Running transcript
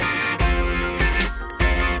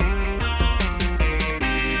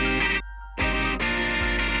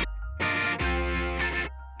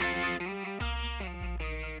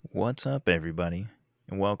What's up, everybody?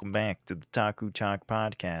 And welcome back to the Taku Talk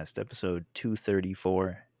Podcast, episode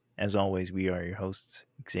 234. As always, we are your hosts,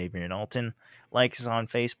 Xavier and Alton. Like us on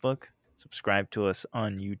Facebook, subscribe to us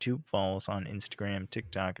on YouTube, follow us on Instagram,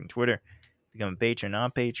 TikTok, and Twitter. Become a patron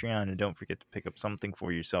on Patreon, and don't forget to pick up something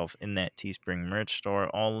for yourself in that Teespring merch store.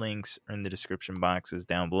 All links are in the description boxes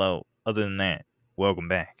down below. Other than that, welcome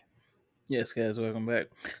back. Yes, guys, welcome back.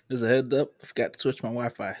 There's a heads up. Forgot to switch my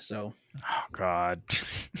Wi-Fi, so Oh, God.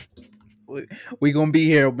 we gonna be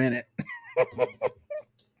here a minute.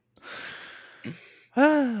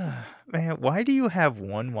 Man, why do you have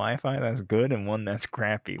one Wi-Fi that's good and one that's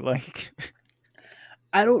crappy? Like,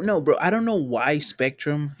 I don't know, bro. I don't know why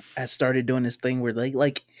Spectrum has started doing this thing where they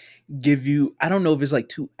give you. I don't know if it's like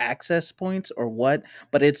two access points or what,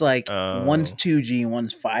 but it's like one's oh, 2G and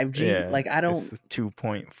one's 5G. yeah, Like I it's don't. the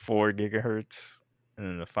 2.4 gigahertz and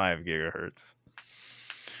then the 5 gigahertz.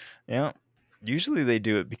 Yeah, usually they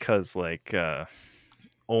do it because like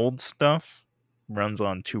old stuff runs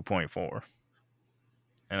on 2.4,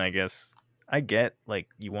 and I guess I get like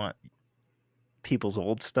you want people's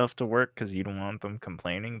old stuff to work because you don't want them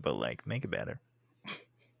complaining, but like make it better.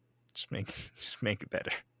 Just make it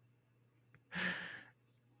better.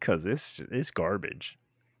 Cause it's garbage.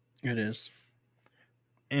 It is.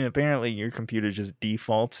 And apparently your computer just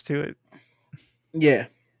defaults to it. Yeah,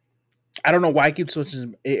 I don't know why it keeps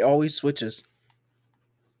switching. It always switches.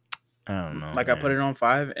 I don't know, Like I put man. it on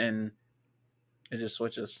 5 and it just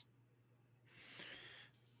switches.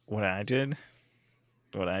 What I did,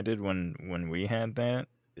 when we had that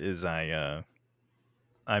is I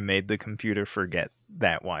made the computer forget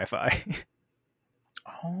that Wi-Fi.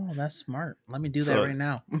 Oh, that's smart. Let me do that So right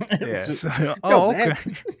now. yeah, so Yo, oh man.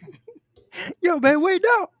 okay. Yo man, wait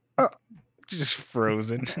no. Just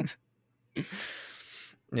frozen.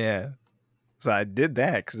 Yeah. So I did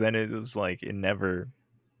that because then it was like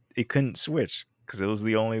it couldn't switch because it was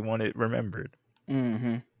the only one it remembered.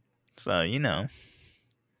 Mm-hmm. So I'm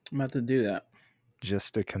about to do that.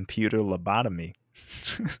 just a computer lobotomy.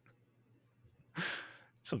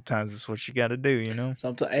 Sometimes it's what you got to do.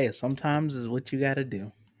 Sometimes is what you got to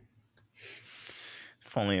do.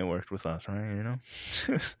 If only it worked with us, right?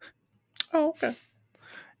 Oh, okay.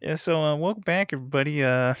 Yeah. So welcome back, everybody.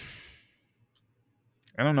 I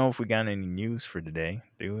don't know if we got any news for today,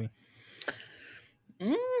 do we?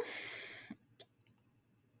 Mm,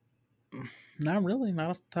 not really,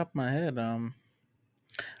 not off the top of my head. All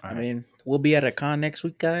I right. mean, we'll be at a con next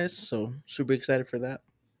week, guys. So super excited for that.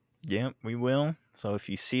 Yep, we will. So if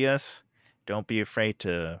you see us, don't be afraid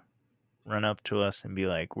to run up to us and be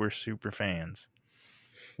like, "We're super fans."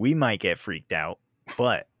 We might get freaked out,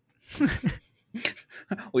 but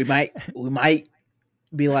We might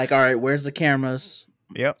be like, all right, where's the cameras?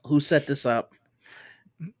 yep, Who set this up?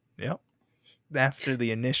 yep. After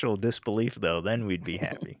the initial disbelief, though, then we'd be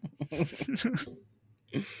happy.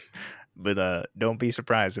 But don't be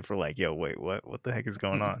surprised if we're like, "Yo, wait, what? What the heck is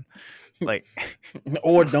going on?" Like,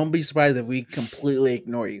 Or don't be surprised if we completely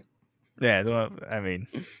ignore you. yeah. I mean,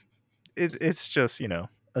 it's just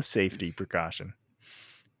a safety precaution.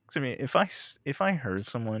 'Cause, I mean, if I heard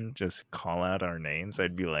someone just call out our names,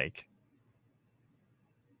 I'd be like,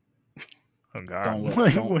 "Oh God, Don't look.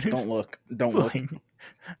 like Don't what don't is look. Don't look. like,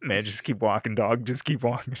 man? Just keep walking, dog. Just keep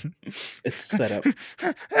walking. It's set up.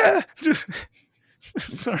 just,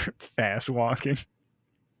 just start fast walking."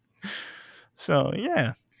 So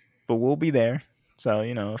yeah, but we'll be there. So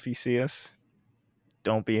if you see us,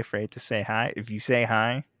 don't be afraid to say hi. If you say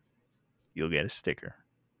hi, you'll get a sticker.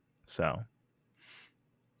 So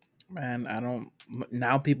Man, I don't.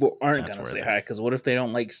 Now people aren't that's gonna worth say it. hi because what if they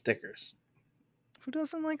don't like stickers? Who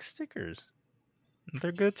doesn't like stickers?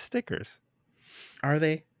 They're good stickers. Are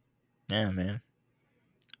they? Yeah, man.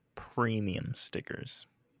 Premium stickers.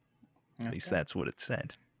 At least Okay. that's what it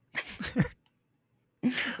said.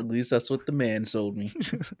 At least that's what the man sold me.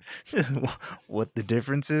 just what the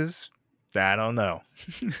difference is, I don't know.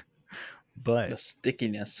 The But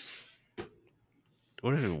stickiness.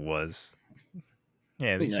 what if it was?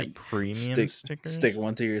 Yeah, these are Like premium stick stickers,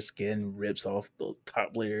 one to your skin, rips off the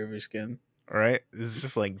top layer of your skin. right? It's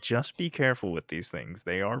just like, just be careful with these things.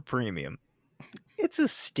 They are premium. It's a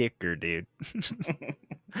sticker, dude.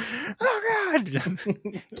 Oh God! Just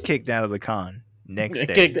kicked out of the con next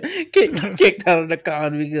day. kicked out of the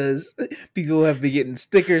con because people have been getting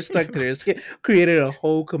stickers stuck to their skin. Created a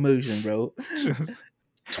whole commotion, bro. Just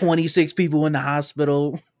 26 people in the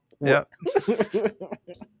hospital. What? yep,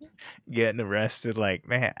 getting arrested. Like,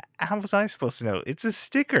 man, how was I supposed to know? It's a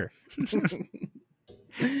sticker.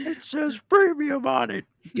 It says premium on it.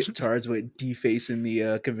 Get charged with defacing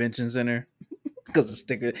the convention center because the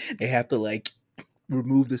sticker they have to like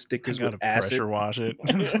remove the I stickers with gotta acid. pressure wash it.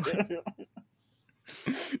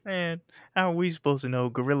 Man, how are we supposed to know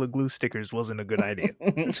Gorilla Glue stickers wasn't a good idea?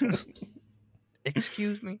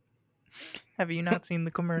 Excuse me? Have you not seen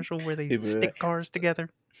the commercial where they People are stick like, cars together?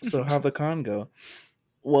 so how'd the con go?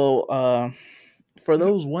 Well, for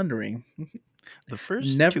those wondering, The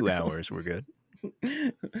first never 2 hours were good.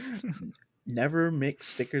 never mix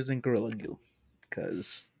stickers and Gorilla Glue,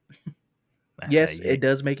 because That's how yes, you it get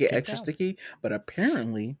does make it kicked extra out. sticky, but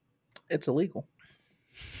apparently it's illegal.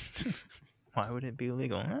 Why would it be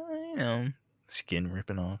illegal? Skin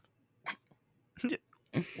ripping off.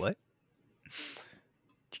 What?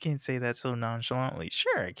 You can't say that so nonchalantly.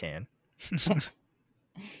 Sure, I can.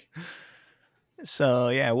 So,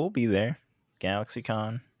 yeah, we'll be there.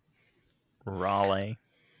 GalaxyCon, Raleigh.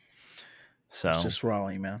 It's So, just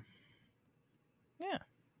Raleigh, man. yeah,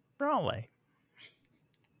 Raleigh.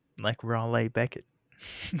 Like Raleigh Beckett.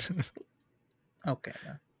 Okay,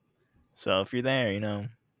 man. So, if you're there,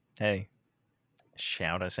 hey,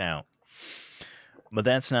 shout us out. But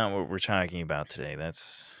that's not what we're talking about today. We'll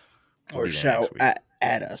Or be there next shout week.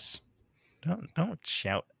 at us. Don't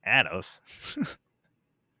shout at us.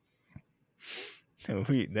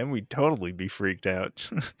 Then we'd totally be freaked out.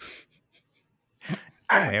 Yo,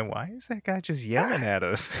 man, why is that guy just yelling at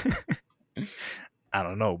us? I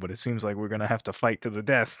don't know, but it seems like we're gonna have to fight to the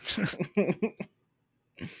death.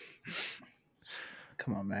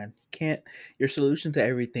 Come on, man. Can't your solution to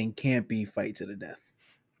everything can't be fight to the death.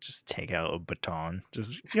 Just take out a baton.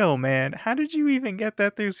 Just, yo, man, how did you even get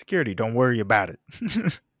that through security? Don't worry about it.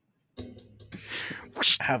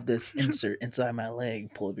 Have this insert inside my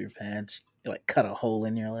leg. Pull up your pants. You like cut a hole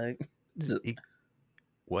in your leg.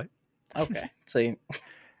 What? Okay, so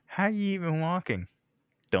How you even walking?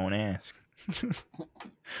 Don't ask. The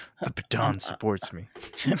baton supports me.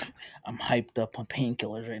 I'm hyped up on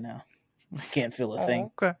painkillers right now. I can't feel a thing.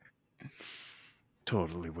 Okay.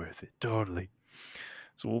 Totally worth it. Totally.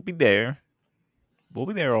 So we'll be there. We'll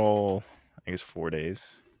be there all, I guess, 4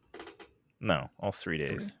 days. No, all 3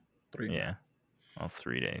 days. Three. Yeah, all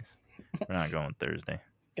 3 days. We're not going Thursday.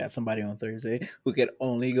 Got somebody on Thursday who could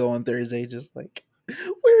only go on Thursday, just like,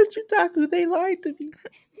 where's Utaku? They lied to me.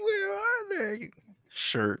 Where are they?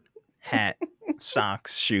 Shirt, hat,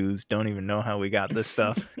 socks, shoes. Don't even know how we got this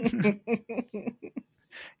stuff.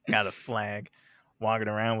 Got a flag. Walking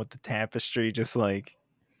around with the tapestry, just like,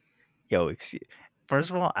 yo, first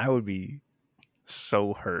of all, I would be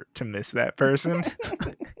so hurt to miss that person.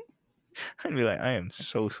 I'd be like, I am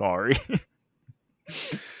so sorry.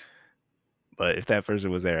 But if that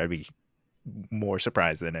person was there, I'd be more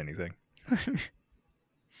surprised than anything.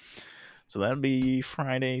 So that'll be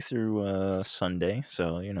Friday through Sunday.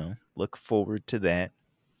 So, look forward to that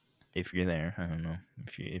if you're there. I don't know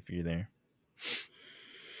if you're there.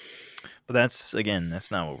 But that's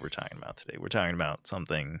not what we're talking about today. We're talking about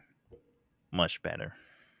something much better.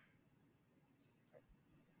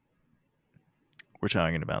 We're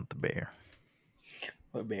talking about the bear.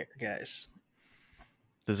 What bear, guys?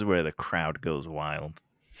 This is where the crowd goes wild.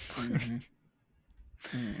 Mm-hmm.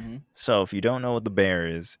 Mm-hmm. So if you don't know what the bear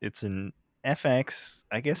is, it's an FX,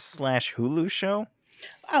 I guess, / Hulu show.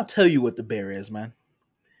 I'll tell you what the bear is, man.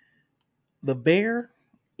 The bear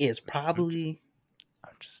is probably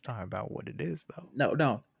I'm just talking about what it is, though.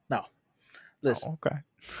 no. Listen, Oh, okay.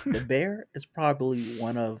 the bear is probably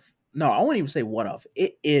one of I won't even say one of.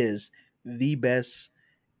 It is the best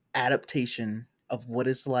adaptation of what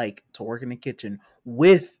it's like to work in the kitchen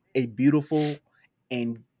with a beautiful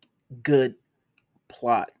and good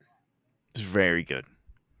plot. It's very good.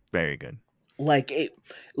 Very good.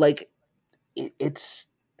 It's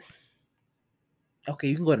okay.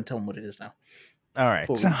 You can go ahead and tell them what it is now. All right.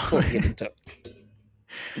 Before we get into it.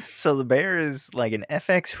 So the bear is like an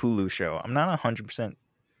FX Hulu show. I'm not 100%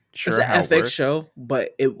 It's sure an how it FX works. show,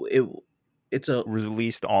 but it's a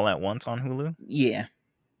Released all at once on Hulu? yeah.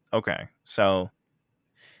 Okay. So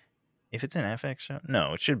if it's an FX show,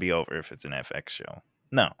 no, it should be over if it's an FX show.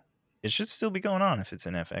 No, it should still be going on if it's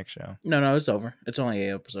an FX show. No, it's over. It's only 8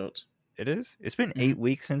 episodes. It is? It's been 8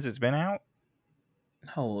 weeks since it's been out?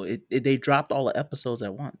 No, they dropped all the episodes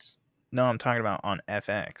at once. No, I'm talking about on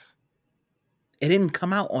FX. It didn't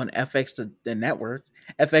come out on FX, the network.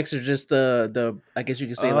 FX is just the I guess you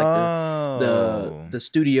could say like the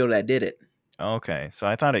studio that did it. Okay, so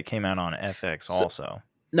I thought it came out on FX also.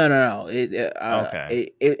 No. Okay.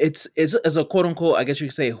 It's a quote unquote, I guess you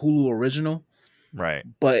could say, Hulu original. Right.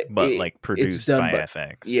 But like produced by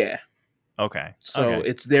FX. Yeah. Okay. So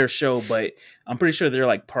it's their show, but I'm pretty sure they're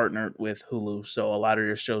like partnered with Hulu. So a lot of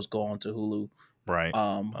their shows go on to Hulu. Right.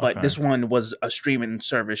 But this one was a streaming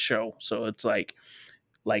service show. So it's like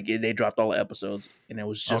Like they dropped all the episodes, and it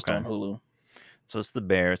was just Okay. on Hulu. So it's The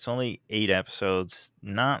Bear. It's only 8 episodes,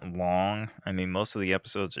 not long. I mean, most of the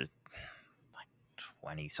episodes are like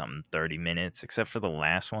 20 something, 30 minutes, except for the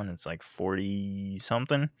last one. It's like 40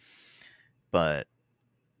 something. But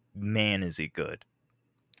man, is it good.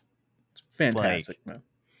 It's Like, fantastic, man.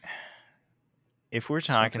 if we're It's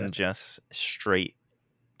talking fantastic. just straight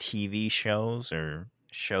TV shows or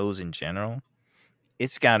shows in general,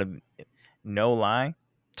 it's got to, no lie,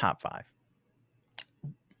 top five.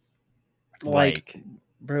 Like, Like,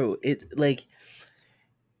 bro, it like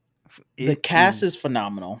the it cast is is,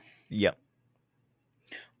 phenomenal yep,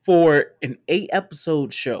 for an 8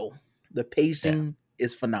 episode show. The yeah, pacing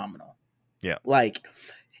is phenomenal. yeah, Like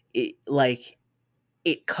like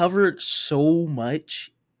it covered so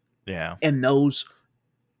much yeah, in those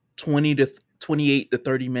 28 to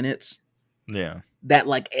 30 minutes yeah. that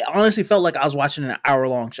like it honestly felt like I was watching an hour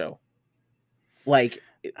long show.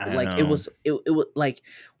 I Like it know. was it was like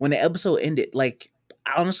when the episode ended, like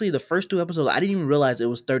honestly the first 2 episodes I didn't even realize it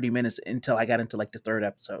was 30 minutes until I got into like the third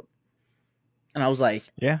episode. And I was like,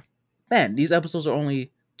 Yeah, man, these episodes are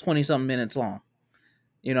only 20 something minutes long.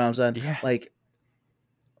 You know what I'm saying? yeah. Like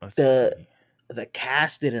Let's the see. the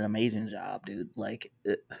cast did an amazing job, dude. Like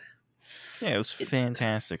Yeah, it was it's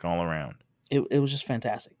fantastic all around. it was just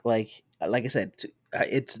fantastic. Like I said,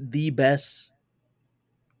 it's the best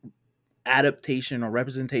adaptation or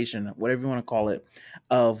representation, whatever you want to call it,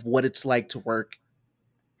 of what it's like to work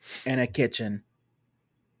in a kitchen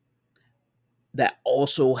that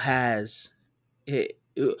also has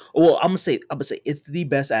well, I'm gonna say it's the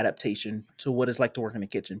best adaptation to what it's like to work in a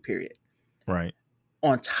kitchen. Period. Right.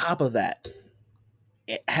 On top of that,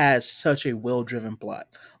 it has such a well driven plot.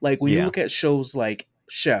 Like when you Yeah. look at shows like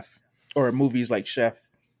Chef or movies like Chef,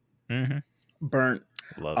 Mm-hmm. Burnt,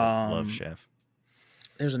 Love it. Love um, Chef.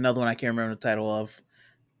 there's another one I can't remember the title of.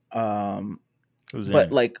 Um, Who's in but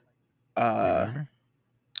it? like Do you uh remember?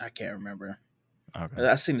 I can't remember. Okay.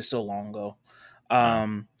 I seen it so long ago.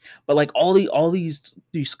 Oh. But like all these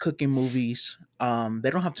cooking movies, they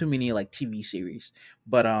don't have too many like TV series,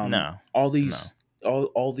 but No. all No. these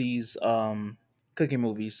all these cooking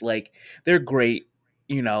movies, like they're great.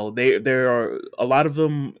 You know, there are a lot of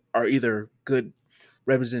them are either good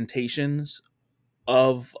representations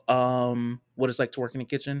of what it's like to work in a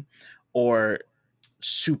kitchen, or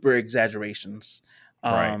super exaggerations.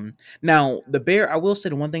 Right. Now the bear, I will say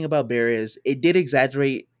the one thing about bear is it did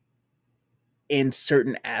exaggerate in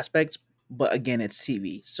certain aspects, but again, it's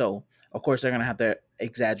TV, so of course they're gonna have to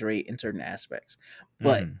exaggerate in certain aspects.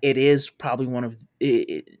 But Mm-hmm. it is probably one of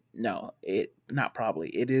no, it not probably.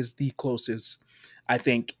 It is the closest I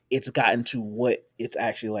think it's gotten to what it's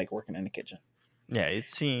actually like working in the kitchen. Yeah, it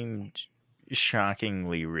seemed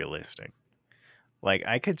shockingly realistic. Like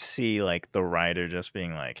I could see like the writer just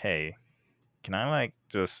being like, "Hey, can I like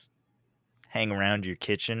just hang around your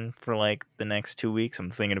kitchen for like the next 2 weeks?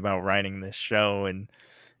 I'm thinking about writing this show and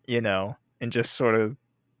and just sort of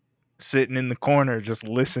sitting in the corner just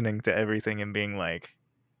listening to everything and being like,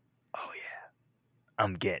 "Oh yeah,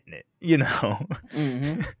 I'm getting it."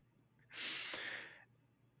 Mm-hmm.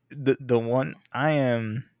 The one I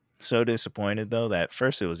am so disappointed though that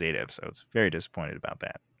first it was 8 episodes. Very disappointed about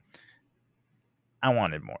that. I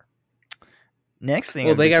wanted more. Next thing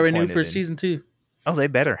Well, I'm they got renewed disappointed for in. season 2. Oh, they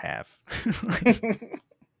better have.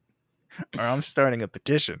 Or I'm starting a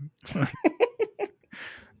petition.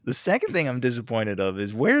 The second thing I'm disappointed of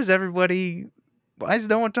is where's everybody? Why is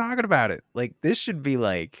no one talking about it? Like this should be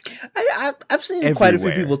like I've seen quite a few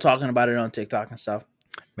people everywhere. talking about it on TikTok and stuff.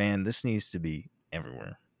 Man, this needs to be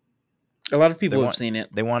everywhere. A lot of They people have want seen it.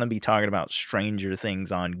 they want to be talking about Stranger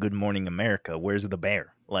Things on Good Morning America. Where's the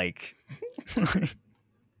bear? Like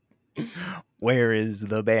where is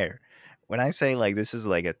the bear? When I say like this is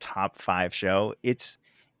like a top 5 show, it's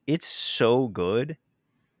so good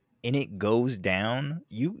and it goes down.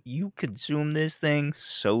 You consume this thing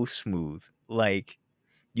so smooth. Like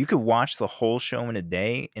you could watch the whole show in a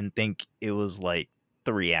day and think it was like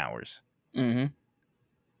 3 hours. Mm-hmm.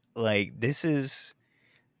 Like this is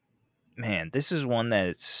one that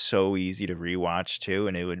it's so easy to rewatch too,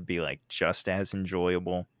 and it would be like just as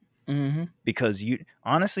enjoyable Mm-hmm. because you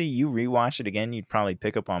rewatch it again, you'd probably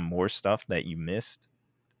pick up on more stuff that you missed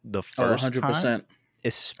the Oh, first time, 100%. 100%.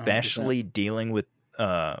 especially dealing with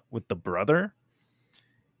the brother.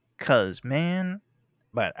 Cause man,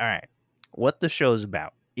 but all right, what the show's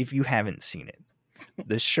about, if you haven't seen it,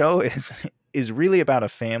 the show is really about a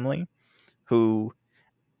family who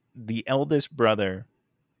the eldest brother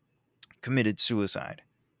committed suicide.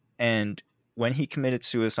 And when he committed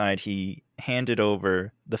suicide, he handed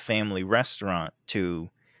over the family restaurant to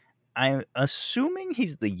I'm assuming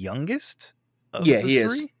he's the youngest of Yeah, the he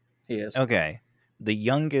is. three. He is. Okay, the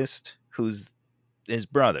youngest, who's his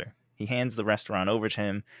brother. He hands the restaurant over to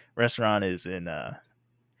him. Restaurant is in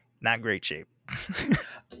not great shape.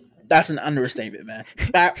 That's an understatement, man.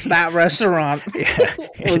 That restaurant Yeah,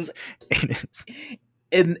 was it is.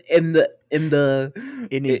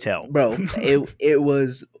 It needs help. bro. It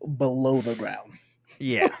was below the ground.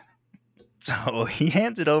 Yeah. So he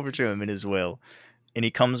hands it over to him in his will, and he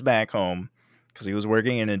comes back home because he was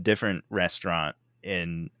working in a different restaurant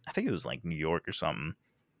in, I think it was like New York or something,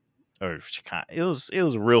 or Chicago. It was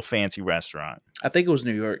a real fancy restaurant. I think it was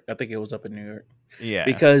New York. I think it was up in New York Yeah,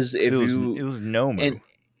 because because if it you was and Nomu,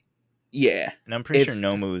 yeah, and I'm pretty sure if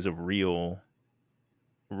Nomu is a real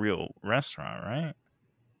restaurant, right?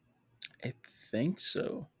 I think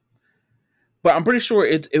so, but I'm pretty sure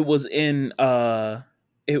it was in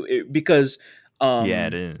because Yeah,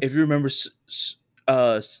 it if you is. remember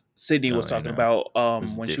Sydney was Oh, talking about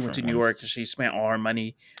those when she went to different New ones, York and she spent all her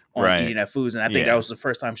money on right? eating at foods, and I think that Yeah, was the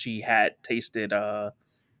first time she had tasted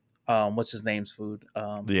what's his name's food,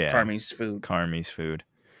 yeah. Carmi's food. Carmi's food.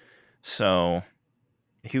 So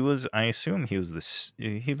he was. I assume he was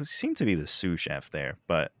seemed to be the sous chef there,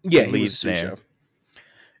 but he Yeah, he was a leaves sous there, chef.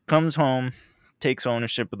 comes home, takes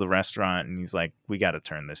ownership of the restaurant, and he's like, "We got to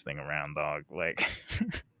turn this thing around, dog." Like,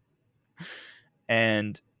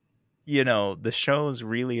 and the show is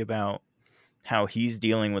really about how he's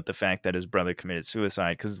dealing with the fact that his brother committed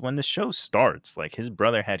suicide. Because when the show starts, like his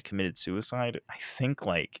brother had committed suicide, I think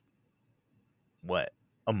like what,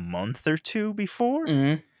 a month or two before.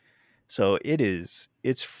 Hmm. So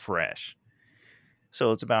it's fresh.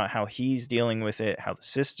 So it's about how he's dealing with it, how the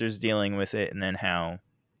sister's dealing with it, and then how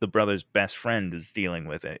the brother's best friend is dealing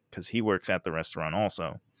with it because he works at the restaurant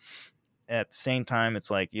also. At the same time,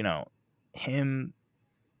 it's like, him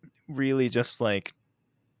really just like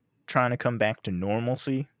trying to come back to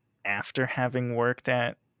normalcy after having worked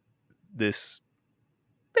at this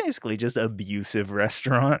basically just abusive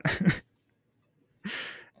restaurant.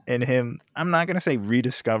 And him, I'm not going to say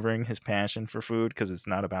rediscovering his passion for food because it's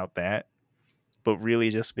not about that, but really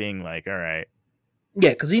just being like, all right, Yeah,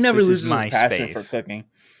 because he never this is loses his my passion for space. cooking,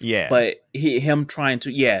 Yeah. but him trying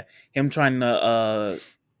to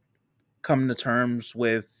come to terms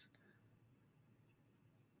with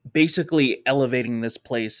basically elevating this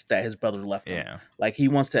place that his brother left him. Yeah. Like he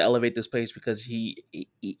wants to elevate this place because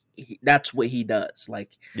that's what he does.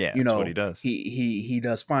 Like Yeah. That's what he does. he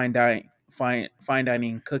does fine dining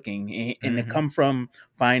cooking, and to Mm-hmm. come from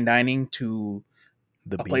fine dining to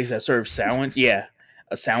The a place beef, that serves sandwich, yeah,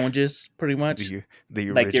 sandwiches pretty much.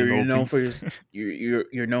 the Like you're original known for your beef.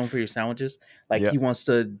 you're known for your sandwiches. Like Yeah. he wants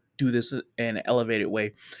to do this in an elevated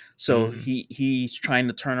way, so Mm-hmm. he's trying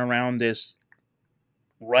to turn around this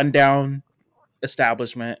rundown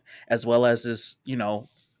establishment as well as this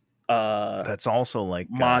uh That's also like,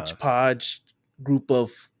 Mod Podge group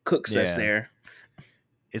of cooks that's yeah, there.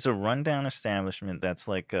 it's a rundown establishment that's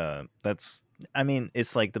like, I mean,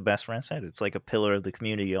 it's like the best friend said, it's like a pillar of the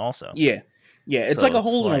community also. Yeah, yeah, it's like So a it's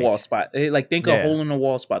hole in the wall like, spot. Like think a yeah, hole in the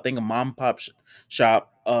wall spot. Think a mom and pop shop.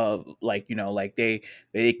 Like like they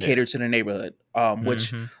yeah. cater to the neighborhood.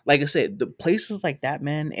 Which Mm-hmm. like I said, the places like that,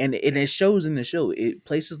 man, and it shows in the show. It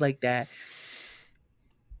places like that,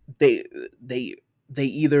 they they they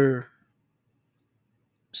either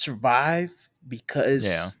survive Yeah.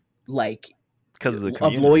 because like Because of the of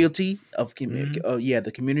community. loyalty of Mm-hmm. yeah,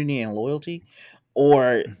 the community and loyalty,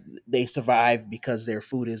 or they survive because their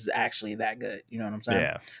food is actually that good. You know what I'm saying?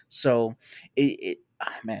 Yeah. So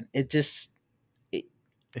man, it just it,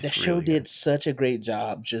 the It's show really good. did such a great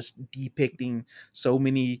job just depicting so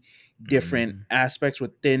many different Mm-hmm. aspects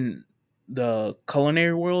within the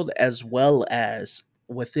culinary world as well as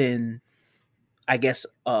within, I guess,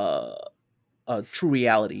 a true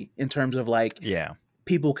reality in terms of like Yeah.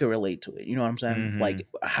 people can relate to it. You know what I'm saying? Mm-hmm. Like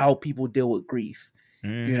how people deal with grief. You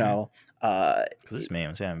Mm-hmm. know, uh, Because this man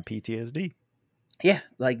was having PTSD. yeah,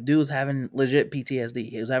 like dude was having legit PTSD.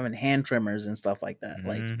 He was having hand tremors and stuff like that.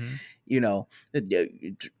 Like, Mm-hmm.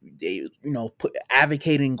 put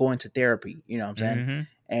advocating going to therapy. You know what I'm saying? Mm-hmm.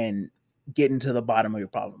 And getting to the bottom of your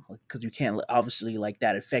problem because you can't obviously like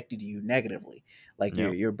that affected you negatively. Like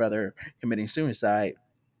Yep. your brother committing suicide,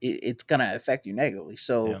 it's gonna affect you negatively.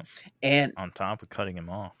 So, Yep. and On top of cutting him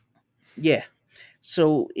off. yeah,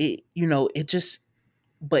 so it just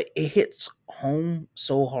but it hits home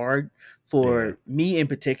so hard Yeah. for me in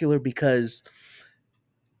particular because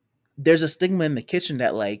there's a stigma in the kitchen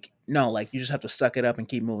that like no, like you just have to suck it up and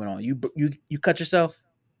keep moving on. You cut yourself,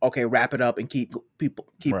 okay, wrap it up and keep people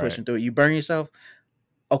keep Right. pushing through it. You burn yourself,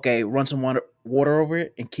 okay, run some water, water over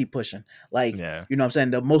it and keep pushing. Like, Yeah. you know what I'm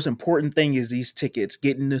saying? The most important thing is these tickets,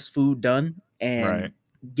 getting this food done Right. and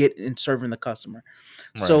get and serving the customer.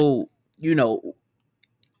 Right. So, you know,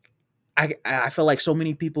 I feel like so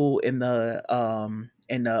many people in the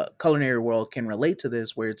culinary world can relate to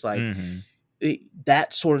this, where it's like Mhm.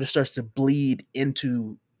 that sort of starts to bleed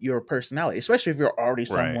into your personality, especially if you're already Right.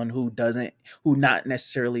 someone who not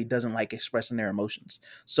necessarily doesn't like expressing their emotions.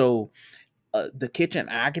 So the kitchen,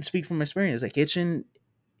 I can speak from experience, the kitchen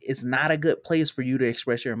is not a good place for you to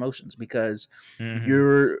express your emotions, because Mhm.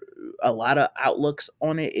 you're a lot of outlooks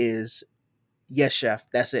on it is yes chef,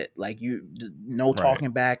 that's it. Like no Right.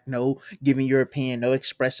 talking back, no giving your opinion, no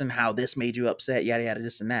expressing how this made you upset, yada yada,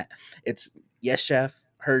 this and that. It's yes chef,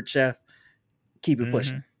 heard chef, keep it Mhm.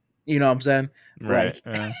 pushing. You know what I'm saying? Right. Like,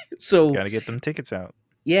 Yeah. so Got to get them tickets out.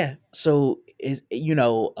 yeah, so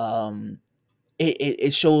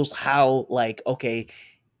it shows how, like, okay,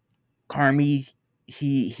 Carmi,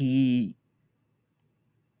 he he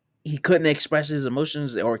he couldn't express his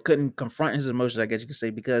emotions, or couldn't confront his emotions, I guess you could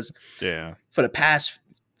say, because Yeah. for the past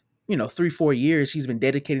 3-4 years he's been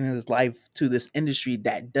dedicating his life to this industry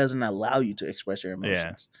that doesn't allow you to express your Yeah.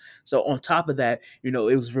 emotions. So on top of that, it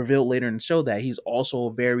was revealed later in the show that he's also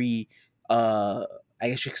a very uh I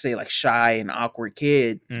guess you could say, like, shy and awkward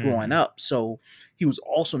kid growing Mhm. up. So he was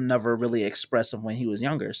also never really expressive when he was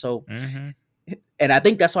younger. So, Mhm. and I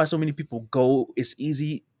think that's why so many people go. It's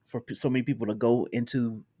easy for so many people to go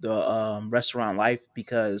into the restaurant life,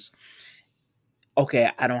 because okay,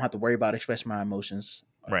 I don't have to worry about expressing my emotions.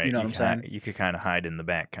 You Right. know what I'm saying? You could kind of hide in the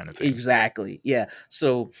back kind of thing. Exactly. Yeah.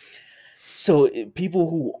 So people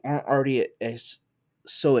who aren't already as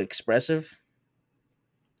so expressive,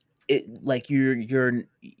 it like you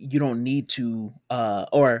don't need to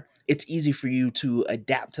or it's easy for you to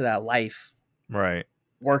adapt to that life Right.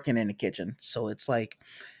 working in the kitchen. So it's like,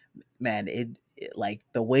 man, like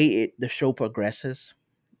the way the show progresses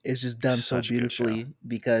is just done so Such a good show. beautifully,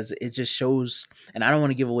 because it just shows. And I don't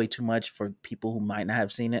want to give away too much for people who might not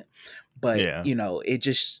have seen it, but Yeah. it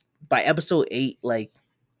just, by episode 8, like,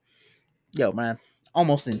 yo, man,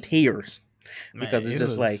 almost in tears, Man, because it's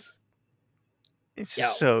just like, it's yo.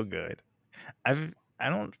 so good. I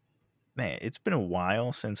don't man, it's been a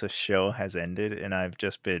while since a show has ended and I've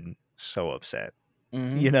just been so upset.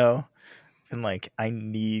 Hmm. You know? And like I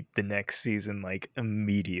need the next season like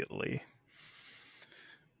immediately.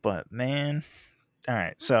 But man, all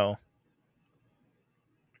right. So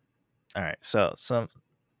some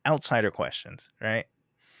outsider questions, right?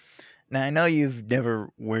 Now I know you've never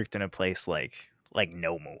worked in a place like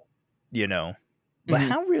Nomu, you know. But Hmm.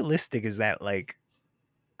 how realistic is that, like,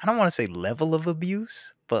 I don't want to say level of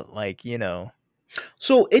abuse, but like,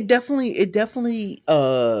 So it definitely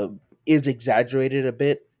is exaggerated a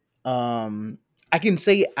bit. um I can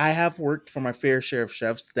say I have worked for my fair share of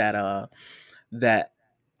chefs that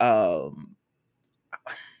um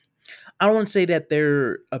I don't want to say that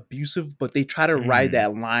they're abusive, but they try to ride mhm,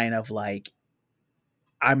 that line of, like,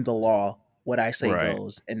 I'm the law, what I say right.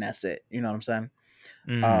 goes, and that's it. You know what I'm saying?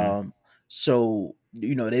 Mhm, So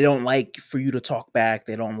they don't like for you to talk back.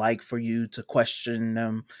 They don't like for you to question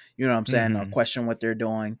them. You know what I'm saying, or mhm, question what they're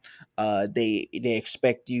doing. They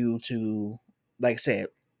expect you to, like I said,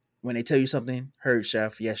 when they tell you something, heard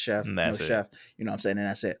chef, yes chef, and no that's it. chef. You know what I'm saying, and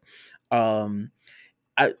that's it. Um,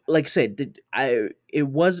 I like I said, I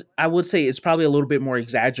would say it's probably a little bit more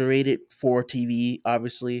exaggerated for TV,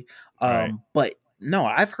 obviously. Right. But no,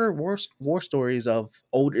 I've heard war stories of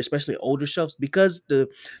old, especially older chefs, because the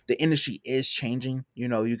industry is changing.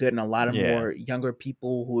 You're getting a lot of Yeah. more younger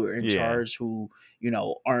people who are in Yeah. charge, who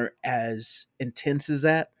aren't as intense as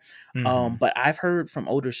that. Mhm. But I've heard from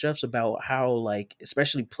older chefs about how, like,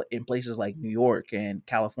 especially in places like New York and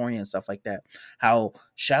California and stuff like that, how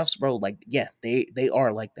chefs, bro, like, yeah, they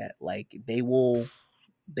are like that. Like, they will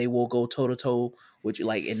go toe to toe with you,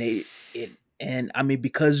 like, and I mean,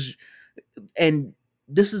 because, and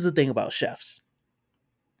this is the thing about chefs.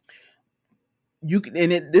 You can,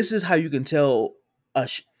 and this is how you can tell a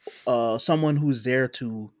someone who's there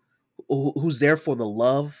for the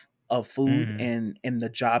love of food Mhm. and the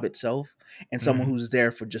job itself, and someone Mhm. who's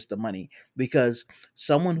there for just the money. Because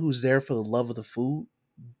someone who's there for the love of the food,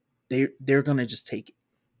 they're gonna just take it.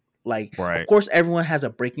 Like, of Right. course, everyone has a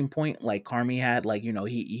breaking point, like Carmi had. Like,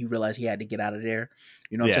 he realized he had to get out of there.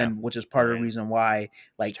 You know what I'm Yeah. saying? Which is I part of the mean, reason why, it's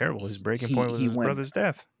like, terrible. His breaking point was he his went. brother's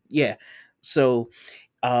death. Yeah. So,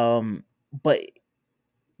 but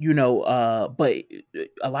but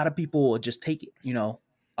a lot of people will just take it,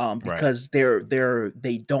 Right. because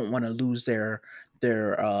they don't want to lose their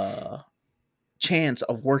chance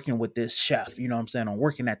of working with this chef, you know what I'm saying, or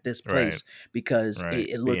working at this Right. place because Right.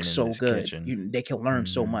 it Being looks in so this good. kitchen. They can learn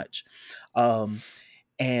so Hmm. much. Um,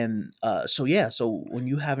 and so yeah, so when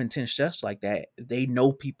you have intense chefs like that, they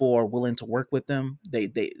know people are willing to work with them.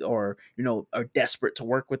 They or are desperate to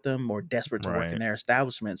work with them or desperate to work in Right. their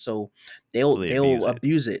establishment. So So they they'll abuse it.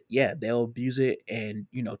 abuse it. Yeah, they'll abuse it and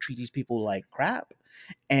treat these people like crap.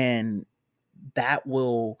 And that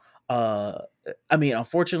will I mean,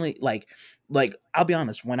 unfortunately, like I'll be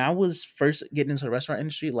honest, when I was first getting into the restaurant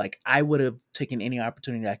industry, like I would have taken any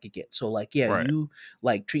opportunity I could get. So like, yeah, Right. you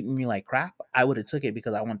like treating me like crap, I would have took it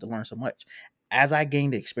because I wanted to learn so much. As I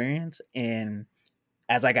gained experience and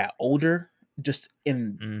as I got older, just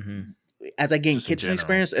in Hmm. as I gained Just in kitchen general.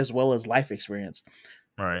 experience as well as life experience,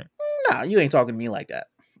 Right. nah, you ain't talking to me like that.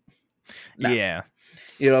 Nah. Yeah.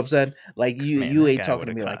 You know what I'm saying? Like 'Cause, you man, you that ain't guy talking would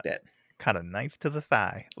to have me like caught that. caught a knife to the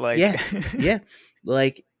thigh. Like, Yeah, yeah.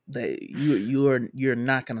 Like you're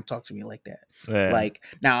not gonna talk to me like that. yeah. Like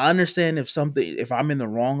now, I understand if I'm in the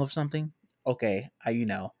wrong of something. Okay,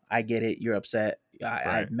 I get it. You're upset.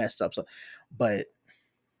 I Right. messed up. So, but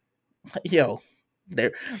yo,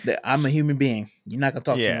 there, I'm a S- human being. You're not gonna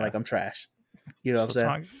talk to me like Yeah. I'm trash. You know what I'm So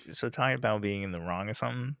saying? talking about being in the wrong or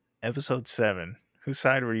something. Episode 7. Whose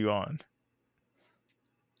side were you on?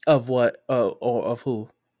 Of what? Or of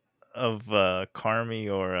who? Of Carmi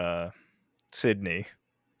or Sydney?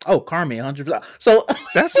 Oh, Carmi, 100%. So,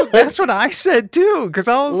 That's what I said too. Because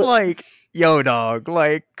I was look, like, "Yo, dog,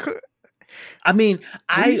 like, I mean,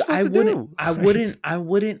 what are you I supposed to wouldn't do?" I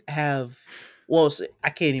wouldn't have. Well, I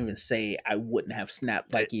can't even say I wouldn't have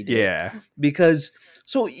snapped like he did Yeah, because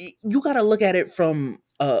you got to look at it from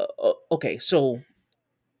okay, so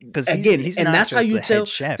because again, he's and not that's how just you the head tell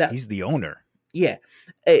chef; that. he's the owner. Yeah,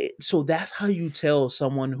 so that's how you tell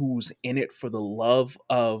someone who's in it for the love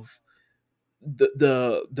of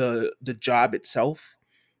the job itself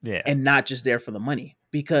Yeah, and not just there for the money,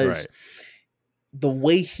 because right. the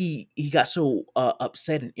way he got so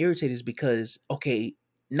upset and irritated is because, okay,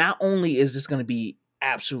 not only is this going to be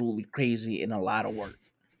absolutely crazy and a lot of work,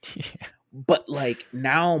 but like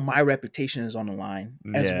now my reputation is on the line,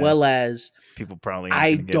 as Yeah, well as people probably ain't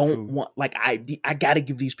I gonna get don't food. want, like, I got to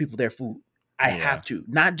give these people their food. I Yeah, have to,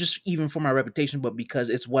 not just even for my reputation, but because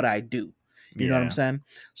it's what I do. You know what I'm yeah, saying?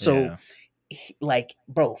 So yeah. like,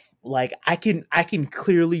 bro, like I can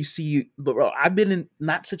clearly see, but bro, I've been in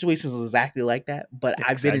not situations exactly like that, but Yeah,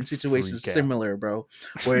 I've because been in I'd situations freak out. similar, bro,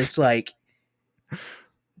 where it's like,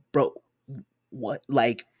 bro, what,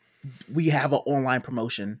 like, we have an online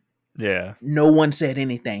promotion, Yeah, no one said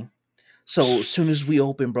anything, so as soon as we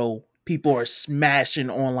open, bro, people are smashing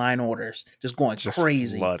online orders, just going just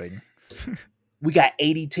crazy. flooding. We got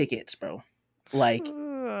 80 tickets, bro. Like,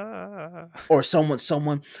 or someone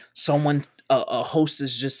a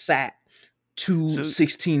hostess just sat to So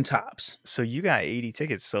 16 tops. so you got 80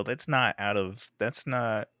 tickets, so that's not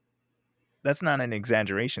an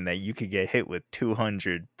exaggeration that you could get hit with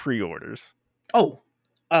 200 pre-orders. Oh,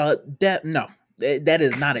 that no, that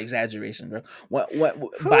is not exaggeration, bro. What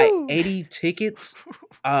by Whew. 80 tickets?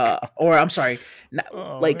 Or I'm sorry, not,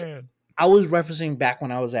 Oh like man. I was referencing back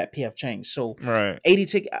when I was at PF Chang's. So Right. 80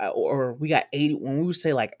 ticket, or we got 80. When we would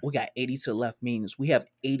say like we got 80 to the left, means we have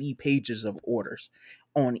 80 pages of orders.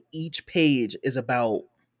 On each page is about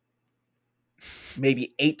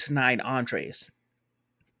maybe 8 to 9 entrees,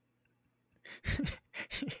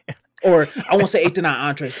 or I won't say 8 to 9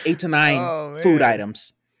 entrees, 8 to 9 Oh food man.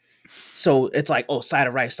 items. So it's like, oh, side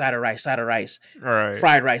of rice, side of rice, side of rice, Right.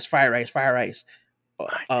 fried rice, fried rice, fried rice,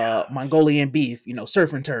 My gosh. Mongolian beef,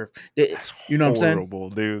 surf and turf. That's You know what I'm saying? horrible,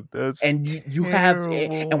 dude. That's And you have,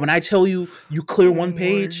 and when terrible. I tell you, you clear one Oh my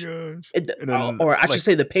page, gosh. And then or I should like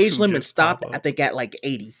say the page two limit just pop stopped, I up. think, at like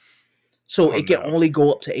 80. So Oh it can no. only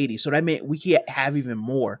go up to 80. So that meant we can't have even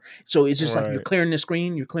more. So it's just like you're Right. clearing the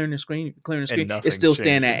screen, you're clearing the screen, you're clearing the screen. And It's nothing's still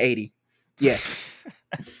staying at changing. 80. Yeah.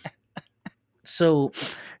 So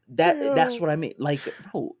that's Yo. what I mean. Like,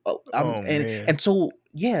 bro, Oh man. and so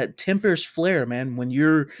yeah, tempers flare, man. When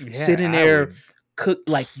you're Yeah, sitting I there, would cook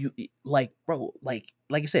like like, bro, like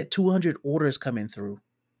I said, 200 orders coming through.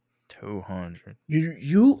 200.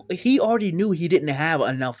 He already knew he didn't have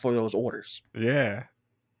enough for those orders. Yeah.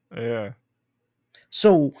 Yeah.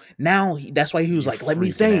 So now that's why he was You like,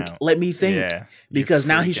 freaking out. let me think, Yeah. You because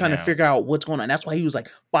now he's freaking trying to out. figure out what's going on. That's why he was like,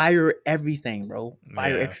 fire everything, bro,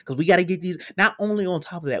 fire, Yeah. because we got to get these. Not only on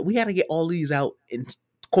top of that, we got to get all these out in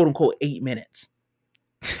quote unquote 8 minutes.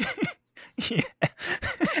 Yeah.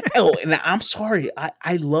 Oh, and I'm sorry.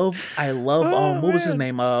 I love Oh what was his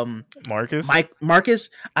man, name? Marcus. Mike Marcus.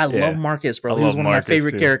 I love Yeah, Marcus, I bro. He was love one of my Marcus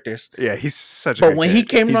favorite too. characters. Yeah, he's such a But good when he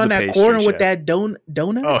character. came He's around the that pastry corner with chef. that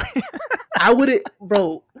donut, Oh, I would have,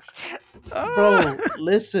 bro, ah, bro.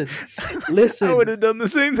 Listen, I would listen, have done the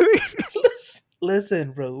same thing.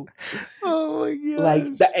 listen, bro. Oh my Like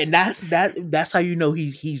gosh. that, and that's how you know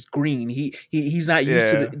he's green. He's not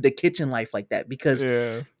used to Yeah, the kitchen life like that, because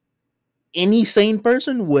yeah. any sane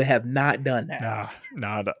person would have not done that.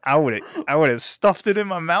 Nah. I would have stuffed it in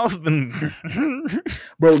my mouth and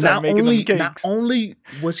Bro, start not making them only not cakes. only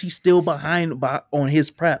was he still behind on his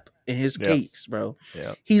prep and his Yeah, cakes, bro.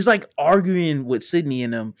 yeah, He's like arguing with Sydney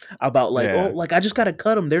and them about like, oh, yeah, like I just gotta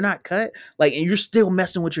cut them. They're not cut. Like, and you're still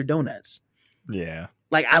messing with your donuts. yeah,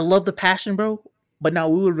 Like, I love the passion, bro. But now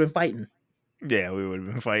we would have been fighting yeah. We would have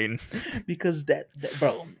been fighting. because that,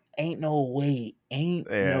 bro, ain't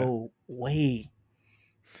Yeah, no way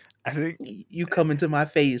I think you come into my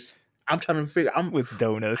face. I'm trying to figure. I'm with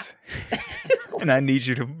donuts, and I need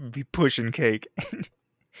you to be pushing cake,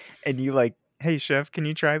 and you like, hey chef, can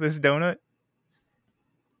you try this donut?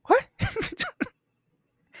 What?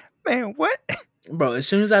 Man, what? Bro, as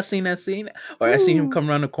soon as I seen that scene, or I seen him Ooh. come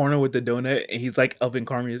around the corner with the donut, and he's like up in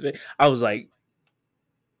Carmen's face, I was like,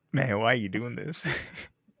 Man, why are you doing this?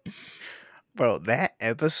 Bro, that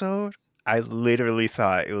episode, I literally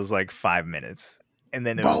thought it was like 5 minutes and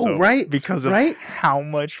then it was bro, over right, because of right, how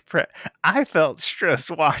much prep. I felt stressed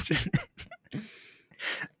watching it.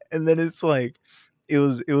 And then it's like it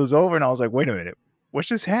was over and I was like, wait a minute, what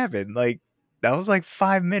just happened? Like that was like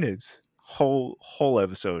 5 minutes. Whole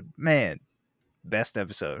episode. Man, best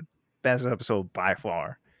episode. Best episode by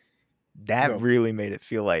far. That bro. really made it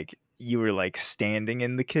feel like you were like standing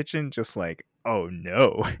in the kitchen, just like, oh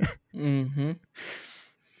no. Mm-hmm.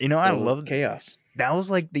 I It was love chaos. that was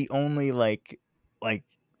like the only like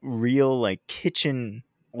real like kitchen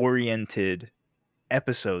oriented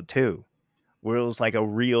episode too, where it was like a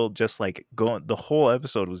real just like going the whole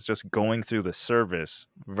episode was just going through the service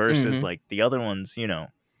versus Mm-hmm. like the other ones, They were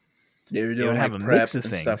they would doing have a like mix prep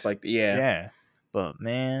of and stuff things. like that. Yeah, Yeah. But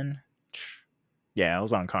man, yeah, I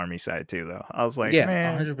was on Carmi's side too though. I was like, yeah,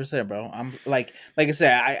 man, 100%, bro. I'm like I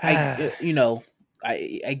said, you know,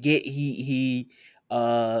 I get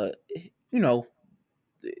uh, you know,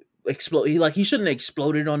 explode. He shouldn't have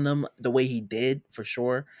exploded on them the way he did for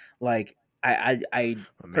sure. Like, I my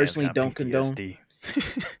man's personally got don't condone, PTSD.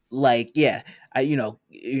 like, yeah,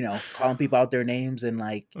 calling people out their names and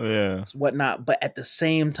like Yeah. whatnot. But at the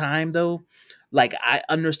same time, though, like I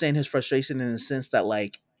understand his frustration in the sense that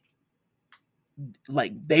like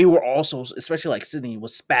they were also, especially like Sydney,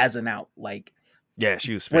 was spazzing out, like Yeah,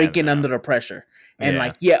 she was spazzing breaking out. under the pressure. And Yeah.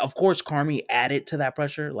 like, yeah, of course, Carmi added to that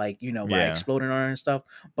pressure, like by Yeah. exploding on her and stuff.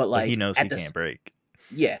 But But he like knows at he this, can't break.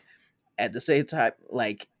 yeah, at the same time,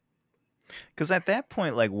 like, Because at that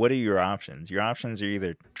point, like, what are your options? Your options are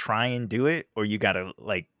either try and do it, or you gotta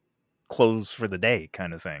like close for the day,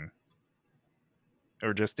 kind of thing,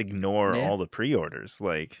 or just ignore yeah. all the pre-orders,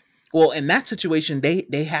 like Well, in that situation, they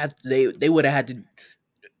would have had to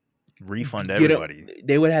refund get them. everybody.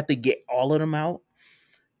 They would have to get all of them out,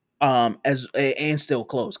 and still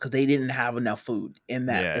close because they didn't have enough food in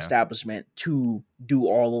that Yeah, establishment to do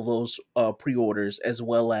all of those pre-orders as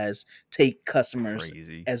well as take customers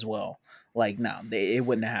crazy. as well. Like, no, it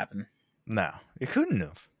wouldn't have happened. No, it couldn't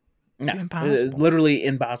have. No, it's Impossible. literally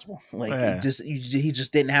impossible. Like, Yeah, he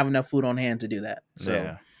just didn't have enough food on hand to do that. So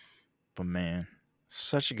yeah. But man,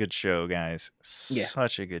 such a good show, guys. yeah,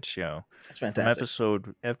 Such a good show. it's From fantastic.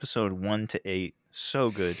 episode 1 to 8, so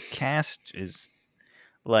good. Cast is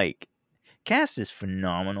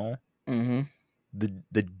phenomenal. Mm-hmm.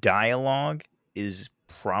 The dialogue is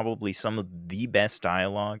probably some of the best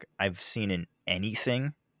dialogue I've seen in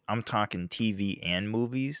anything. I'm talking TV and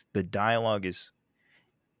movies. The dialogue is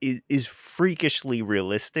freakishly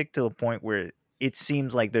realistic to the point where it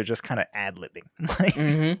seems like they're just kind of ad-libbing. Like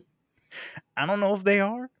Mm-hmm. I don't know if they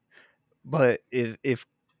are, but if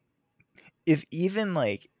even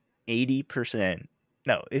like 80%,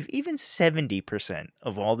 no, if even 70%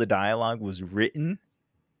 of all the dialogue was written,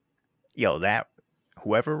 that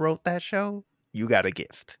whoever wrote that show, you got a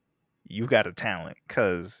gift. You got a talent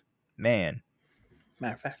cuz man,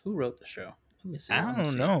 Matter of fact, who wrote the show? Let me see. I Let me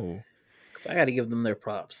don't see. know. 'Cause I got to give them their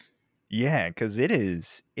props. Yeah, cuz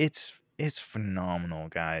it's phenomenal,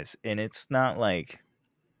 guys. And it's not like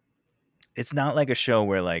a show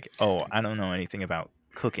where like, "Oh, I don't know anything about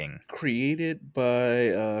cooking." Created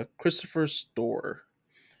by Christopher Store.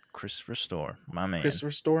 Christopher Store, my man.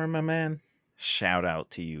 Christopher Store, my man. Shout out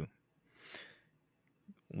to you.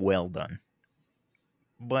 Well done.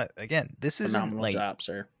 But again, this isn't Phenomenal like, job,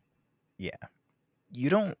 sir. yeah, you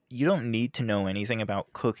don't need to know anything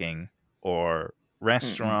about cooking or Mm-mm.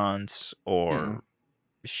 restaurants or Mm-mm.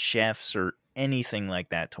 chefs or anything like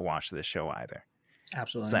that to watch this show either. So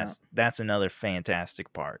Absolutely not. that's another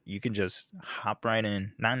fantastic part. You can just hop right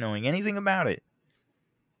in, not knowing anything about it.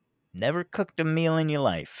 Never cooked a meal in your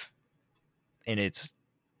life, and it's,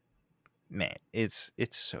 man, it's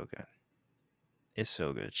so good. It's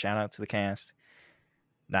so good. Shout out to the cast.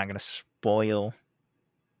 Not gonna spoil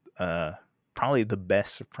uh probably the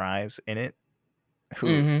best surprise in it. Who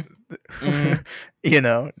Mm-hmm.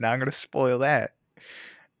 Mm-hmm. not gonna spoil that.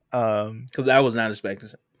 Um Because I was not expecting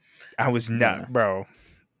it, I was but not, bro.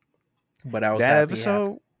 but I was That happy it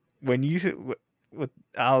happened. episode when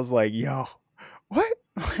I was like, yo, what?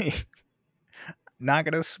 Like, not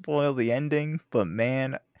gonna spoil the ending, but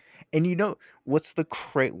man, and what's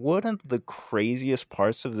one of the craziest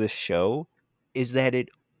parts of this show is that it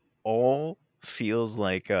all feels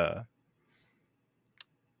like a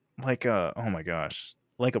oh my gosh,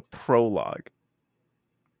 like a prologue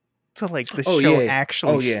to like the Oh show yeah.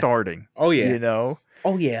 actually Oh yeah. starting, Oh you yeah. know?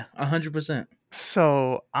 Oh yeah. 100%.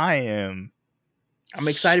 So I am I'm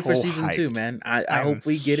excited for so season two, hyped. man. I I am hope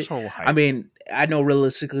we get it. so I hyped. mean, I know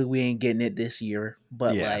realistically we ain't getting it this year,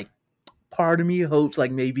 but Yeah. like part of me hopes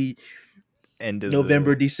like maybe End of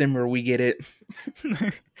November, the December we get it.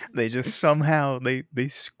 they just somehow they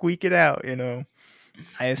squeak it out.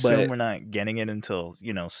 I assume But we're not getting it until,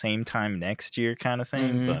 same time next year kind of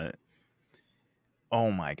thing, mhm, but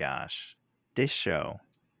oh my gosh. This show, yeah,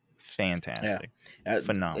 fantastic.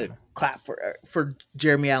 Phenomenal. clap for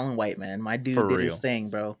Jeremy Allen White, man. My dude For did his real. thing,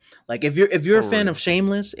 bro. Like if you're a For fan of real.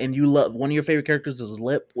 Shameless and you love one of your favorite characters is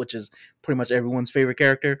Lip, which is pretty much everyone's favorite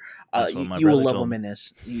character, That's what you, my you will brother love told him me. in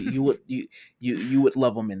this. You would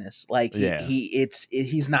love him in this. Like Yeah.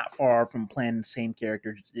 he's not far from playing the same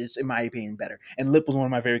character. It's in my opinion better. And Lip was one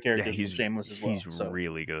of my favorite Yeah, characters from he's Shameless as well. he's So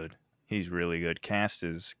really good. He's really good. Cast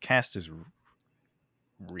is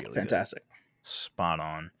really good. fantastic. Spot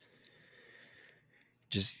on.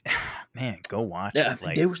 Just man, go watch Yeah, it.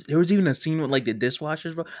 Like, there was even a scene with like the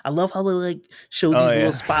dishwashers, bro. I love how they like show oh these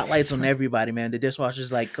little yeah. spotlights on everybody, man. The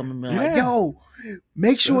dishwashers like coming in like, Yeah. yo,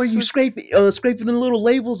 make sure That's you a, scraping the little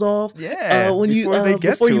labels off yeah, when you before they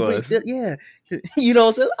get before you to bring us. yeah. You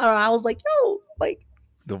know, so I was like, yo, like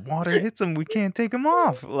The water hits them, we can't take them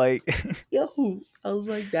off. Like yo. I was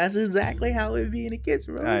like, that's exactly how it be in the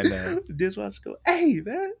kitchen, bro. I know. The dishwasher go, hey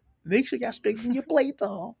man, make sure y'all straighten your plates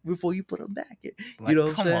off before you put them back in. You Like, know what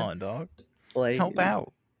I'm come saying? on, dog. Like Help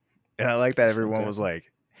out. And I like that it's everyone was fantastic.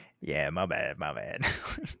 like, yeah, my bad, my bad.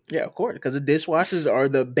 Yeah, of course, because the dishwashers are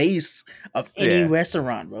the base of any Yeah.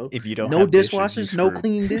 restaurant, bro. If you don't No have dishes, you dishwashers, no screwed.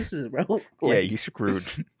 clean dishes, bro. Yeah, Like, you screwed.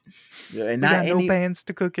 yeah, and We not got no any. pans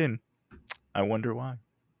to cook in. I wonder why.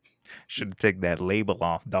 Should have taken that label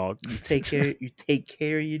off, dog. You take care of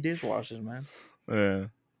your dishwashers, man. uh,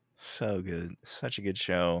 so good. Such a good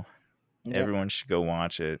show. Yep. Everyone should go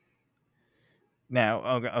watch it. Now,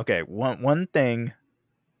 okay. One thing.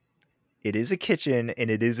 It is a kitchen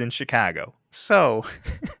and it is in Chicago, so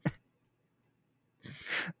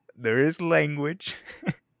there is language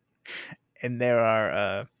and there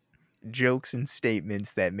are jokes and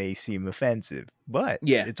statements that may seem offensive, but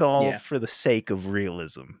Yeah, it's all yeah. for the sake of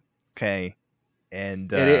realism. Okay,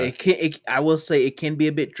 and It can. I will say it can be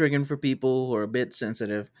a bit triggering for people who are a bit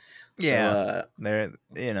sensitive. So, yeah, there.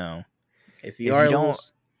 if you If are you a little,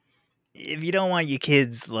 don't if you don't want your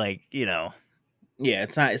kids yeah,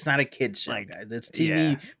 it's not a kids show, like guys. It's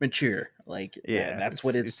yeah, TV mature. Like yeah, that's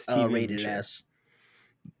what it's it's TV rated mature. as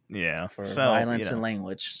Yeah, for so violence and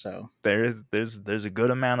language. So, there's a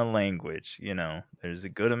good amount of language. There's a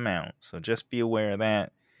good amount. So just be aware of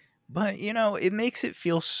that. But it makes it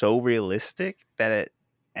feel so realistic that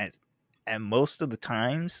at at most of the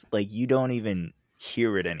times, like you don't even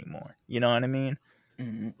hear it anymore. You know what I mean?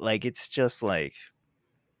 mhm. Like it's just like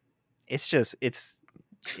it's just To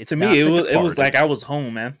it's me, not it The was like Departed. I was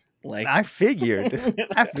home, man. Like I figured.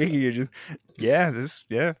 I figured just yeah,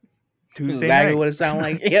 Tuesday exactly night. what it sounded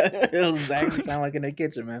like. Yeah, it was exactly sound like in the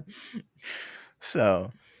kitchen, man.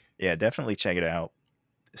 So, yeah, definitely check it out.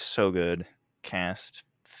 So good. Cast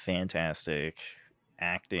fantastic.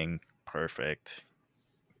 Acting perfect.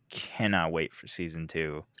 Cannot wait for season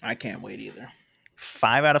 2. I can't wait either.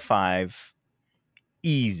 5 out of 5.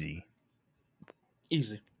 Easy.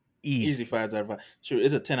 Easy, easy Easy. 5 out of 5. Sure,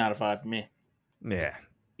 it's a 10 out of 5 for me. Yeah.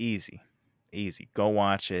 Easy. Easy. Go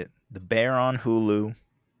watch it. The Bear on Hulu.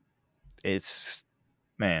 It's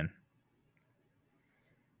man,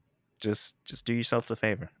 just do yourself the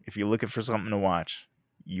favor. If you're looking for something to watch,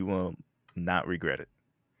 you will not regret it.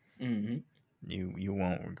 Hmm. You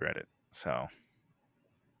won't regret it. So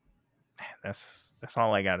that's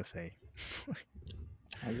all I gotta say.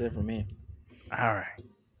 That's it for me. All right.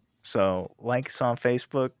 So like us on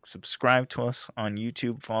Facebook, subscribe to us on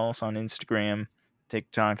YouTube, follow us on Instagram,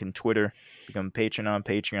 TikTok, and Twitter. Become a patron on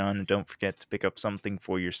Patreon, and don't forget to pick up something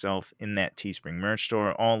for yourself in that Teespring merch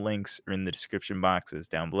store. All links are in the description boxes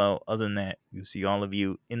down below. Other than that, we'll see all of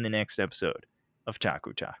you in the next episode of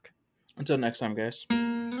Taku Talk. Until next time, guys.